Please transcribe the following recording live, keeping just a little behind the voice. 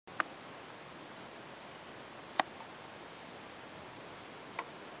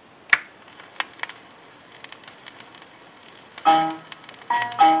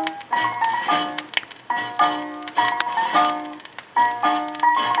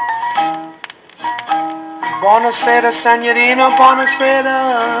Buona Sera, Signorina, Buona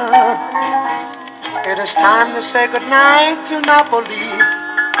Sera. It is time to say goodnight to Napoli.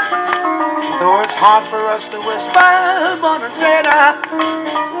 Though it's hard for us to whisper Buona Sera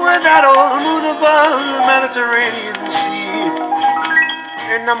with that old moon above the Mediterranean Sea.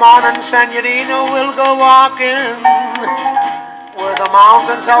 In the morning, Signorina, we'll go walking where the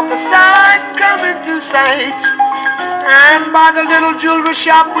mountains of the sun come into sight. And by the little jewelry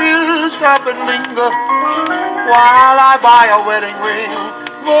shop we'll stop and linger while I buy a wedding ring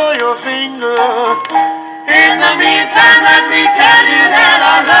for your finger. In the meantime, let me tell you that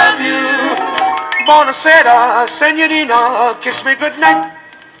I love you. Buona Sera, Signorina, kiss me goodnight.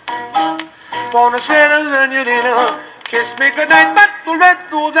 Buona Sera, Signorina, kiss me goodnight. Buona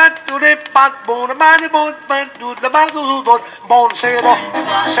Sera,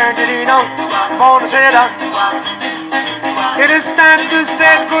 Signorina, Buona Sera. It is time to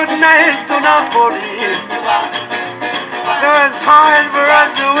say goodnight to Napoli. Though it's hard for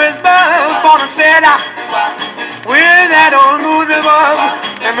us to whisper Buona Sera with that old moon above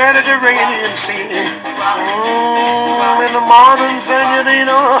the Mediterranean Sea. In the morning,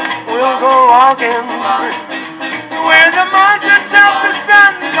 Signorina, we'll go walking where the mountains of the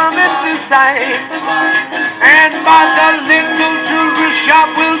sun come into sight. And by the little jewelry shop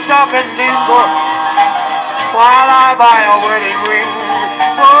we'll stop and linger while I buy a wedding ring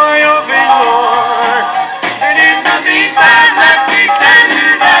for your finger. And in the meantime, let me tell you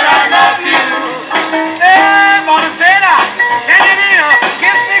that I love you. Hey, Buona Sera, Signorina,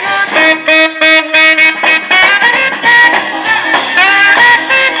 kiss me good.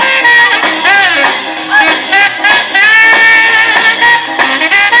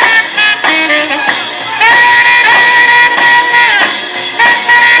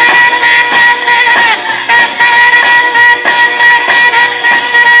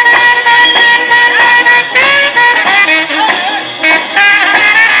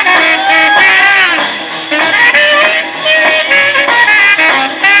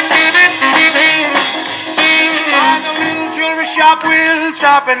 We'll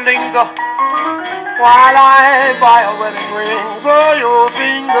stop and linger while I buy a wedding ring for your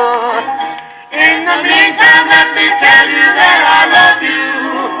finger. In the meantime, let me tell you that I love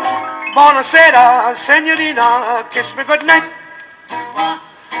you. Buona Sera, Signorina, kiss me goodnight.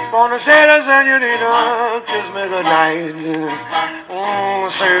 Buona Sera, Signorina, kiss me goodnight.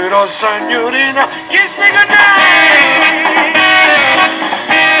 Sera, Signorina, kiss me goodnight.